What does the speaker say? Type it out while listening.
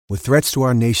With threats to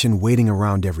our nation waiting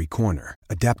around every corner,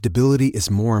 adaptability is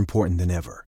more important than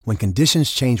ever. When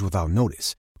conditions change without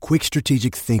notice, quick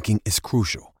strategic thinking is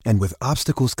crucial. And with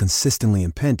obstacles consistently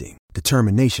impending,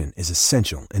 determination is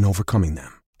essential in overcoming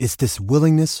them. It's this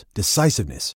willingness,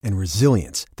 decisiveness, and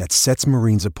resilience that sets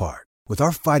Marines apart. With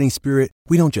our fighting spirit,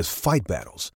 we don't just fight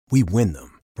battles, we win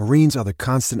them. Marines are the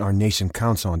constant our nation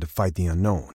counts on to fight the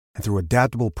unknown. And through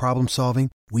adaptable problem solving,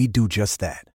 we do just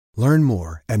that. Learn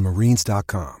more at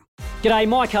marines.com. G'day,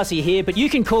 Mike Hussey here, but you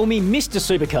can call me Mr.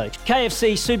 Supercoach.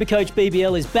 KFC Supercoach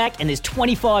BBL is back and there's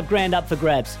 25 grand up for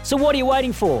grabs. So what are you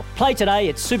waiting for? Play today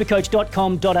at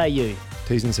supercoach.com.au.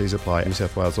 T's and C's apply. New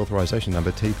South Wales authorisation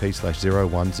number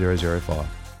TP/01005.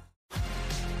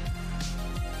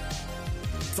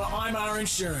 For IMAR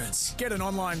Insurance. Get an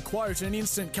online quote and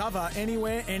instant cover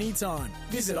anywhere, anytime.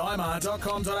 Visit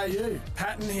imar.com.au.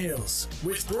 Patton Hills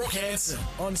with Brooke Hanson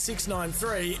on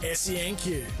 693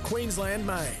 SENQ. Queensland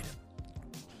made.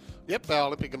 Yep, our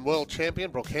Olympic and world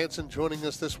champion, Brooke Hanson, joining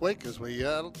us this week as we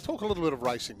talk a little bit of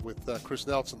racing with Chris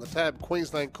Nelson. The TAB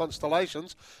Queensland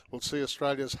Constellations will see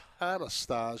Australia's harness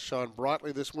stars shine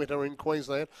brightly this winter in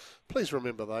Queensland. Please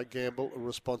remember, though, gamble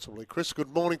responsibly. Chris, good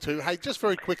morning to you. Hey, just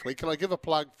very quickly, can I give a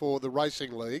plug for the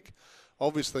Racing League?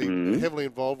 Obviously, heavily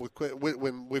involved with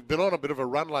when we've been on a bit of a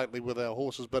run lately with our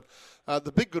horses, but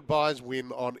the Big Goodbyes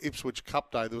win on Ipswich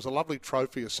Cup Day. There was a lovely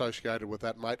trophy associated with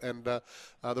that, mate, and the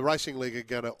Racing League are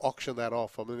going to auction that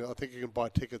off. I mean, I think you can buy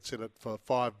tickets in it for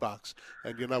 $5,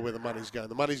 and you know where the money's going.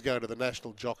 The money's going to the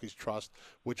National Jockeys Trust,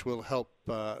 which will help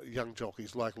young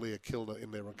jockeys like Leah Kilner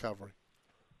in their recovery.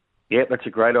 Yeah, that's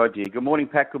a great idea. Good morning,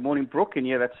 Pat. Good morning, Brooke. And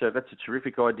yeah, that's a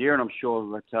terrific idea, and I'm sure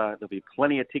that there'll be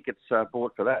plenty of tickets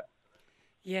bought for that.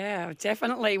 Yeah,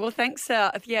 definitely. Well, thanks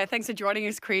for joining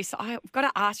us, Chris. I've got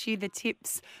to ask you the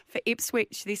tips for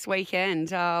Ipswich this weekend.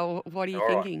 What are you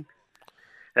thinking?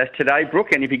 That's today,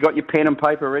 Brooke, and have you got your pen and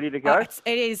paper ready to go?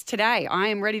 It is today. I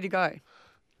am ready to go.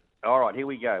 All right, here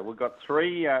we go. We've got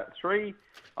three, I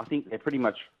think they're pretty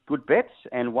much good bets,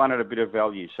 and one at a bit of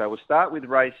value. So we'll start with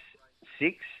race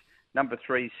 6, number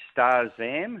 3, Star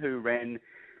Zam, who ran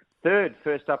third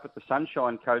first up at the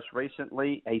Sunshine Coast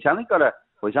recently. He's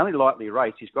only lightly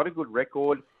raced. He's got a good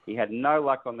record. He had no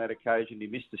luck on that occasion. He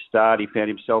missed the start. He found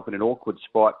himself in an awkward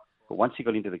spot. But once he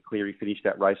got into the clear, he finished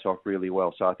that race off really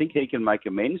well. So I think he can make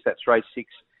amends. That's race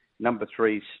 6, number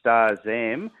 3, Star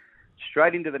Zam.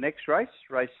 Straight into the next race,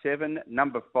 race 7,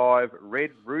 number 5, Red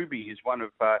Ruby is one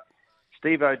of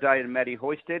Steve O'Day and Maddie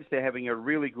Hoysted's. They're having a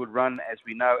really good run, as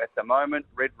we know at the moment.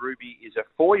 Red Ruby is a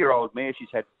 4-year-old mare. She's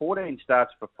had 14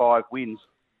 starts for 5 wins.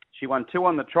 She won 2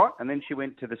 on the trot, and then she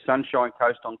went to the Sunshine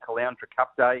Coast on Caloundra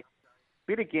Cup Day.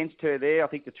 Bit against her there. I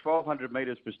think the 1,200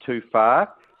 metres was too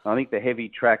far. I think the heavy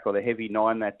track or the heavy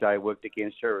 9 that day worked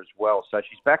against her as well. So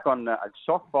she's back on a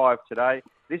soft 5 today.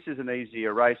 This is an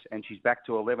easier race, and she's back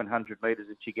to 1,100 metres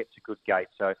if she gets a good gate.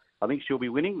 So I think she'll be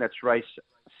winning. That's race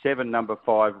 7, number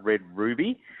 5, Red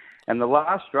Ruby. And the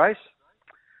last race,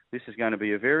 this is going to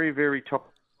be a very, very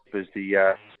top as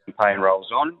the campaign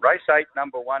rolls on. Race 8,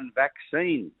 number 1,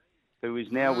 Vaccine, who is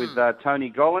now with Tony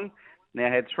Gollan.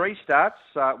 Now had 3 starts.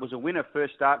 Was a winner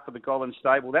first start for the Gollan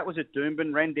stable. That was at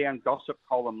Doomben, ran down Gossip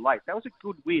Column late. That was a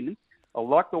good win. I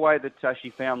like the way that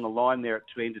she found the line there at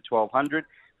 10 to 1,200.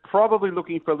 Probably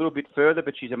looking for a little bit further,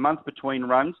 but she's a month between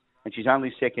runs and she's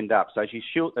only second up. So she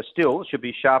still should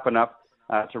be sharp enough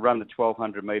to run the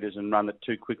 1,200 metres and run it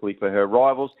too quickly for her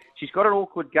rivals. She's got an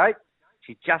awkward gate.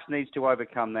 She just needs to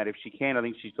overcome that. If she can, I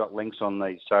think she's got links on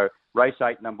these. So race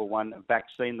 8, number 1,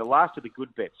 Vaccine, the last of the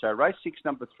good bets. So race 6,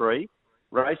 number 3,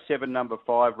 race 7, number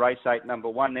 5, race 8, number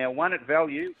 1. Now, one at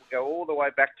value, we'll go all the way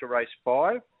back to race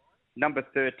 5, number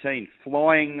 13,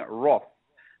 Flying Roth.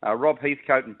 Rob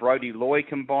Heathcote and Brodie Loy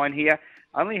combine here.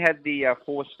 Only had the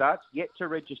 4 starts, yet to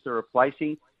register a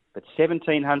placing, but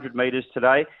 1,700 metres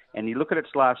today. And you look at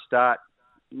its last start,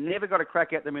 never got a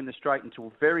crack at them in the straight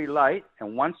until very late.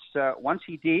 And once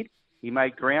he did, he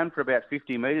made ground for about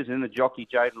 50 metres, and then the jockey,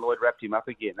 Jaden Lloyd, wrapped him up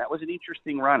again. That was an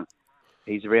interesting run.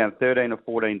 He's around $13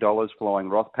 or $14, Flying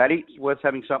Roth. Paddy, it's worth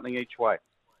having something each way.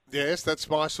 Yes, that's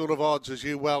my sort of odds, as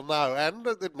you well know. And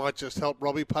it might just help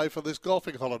Robbie pay for this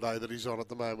golfing holiday that he's on at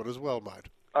the moment as well, mate.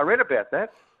 I read about that.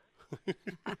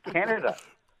 Canada.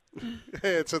 Yeah,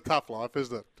 it's a tough life,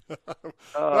 isn't it?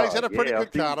 Well, he's had a pretty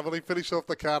good carnival. He finished off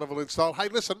the carnival in style. Hey,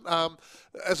 listen,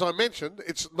 as I mentioned,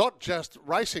 it's not just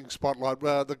racing spotlight.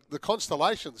 The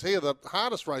Constellations here, the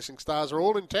harness racing stars are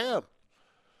all in town.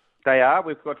 They are.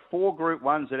 We've got 4 Group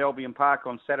 1s at Albion Park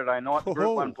on Saturday night.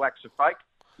 Group 1 Blacks of Fake,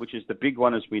 which is the big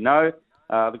one, as we know.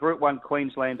 The Group 1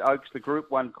 Queensland Oaks, the Group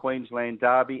 1 Queensland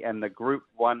Derby, and the Group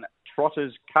 1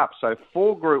 Trotters Cup. So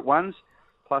 4 Group 1s,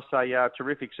 plus a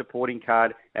terrific supporting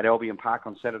card at Albion Park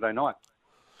on Saturday night.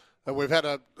 And we've had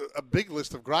a big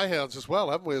list of greyhounds as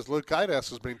well, haven't we, as Luke Gatehouse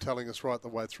has been telling us right the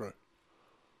way through.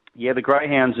 Yeah, the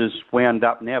Greyhounds is wound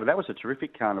up now, but that was a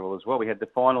terrific carnival as well. We had the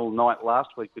final night last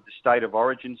week with the State of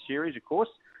Origin series, of course,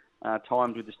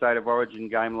 timed with the State of Origin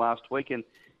game last week. And,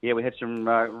 yeah, we had some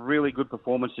really good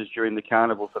performances during the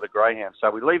carnival for the Greyhounds. So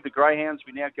we leave the Greyhounds.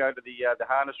 We now go to the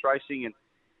harness racing. And,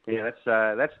 yeah,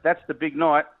 that's the big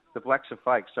night. The Blacks are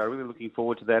fake. So really looking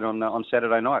forward to that on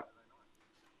Saturday night.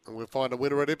 And we'll find a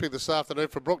winner at Iping this afternoon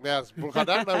for Brooke. Now, Brooke, I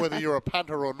don't know whether you're a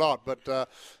punter or not, but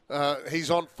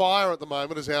he's on fire at the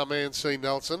moment, as our man C.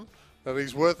 Nelson, and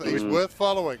he's worth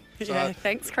following. Yeah,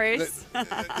 thanks, Chris.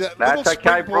 That's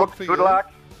okay, Brooke. Good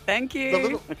luck. Thank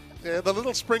you. The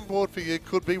little springboard for you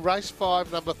could be race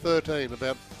 5, number 13,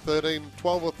 about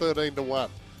 12 or 13 to 1.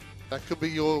 That could be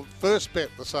your first bet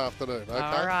this afternoon, okay?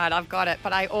 All right, I've got it,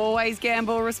 but I always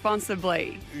gamble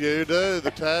responsibly. You do.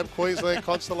 The TAB Queensland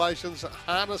Constellations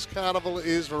Harness Carnival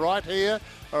is right here,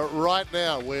 right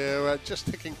now. We're just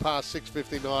ticking past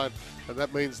 6:59, and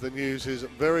that means the news is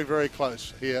very, very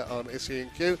close here on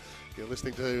SENQ. You're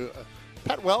listening to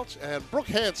Pat Welch and Brooke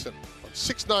Hanson on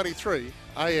 693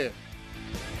 AM.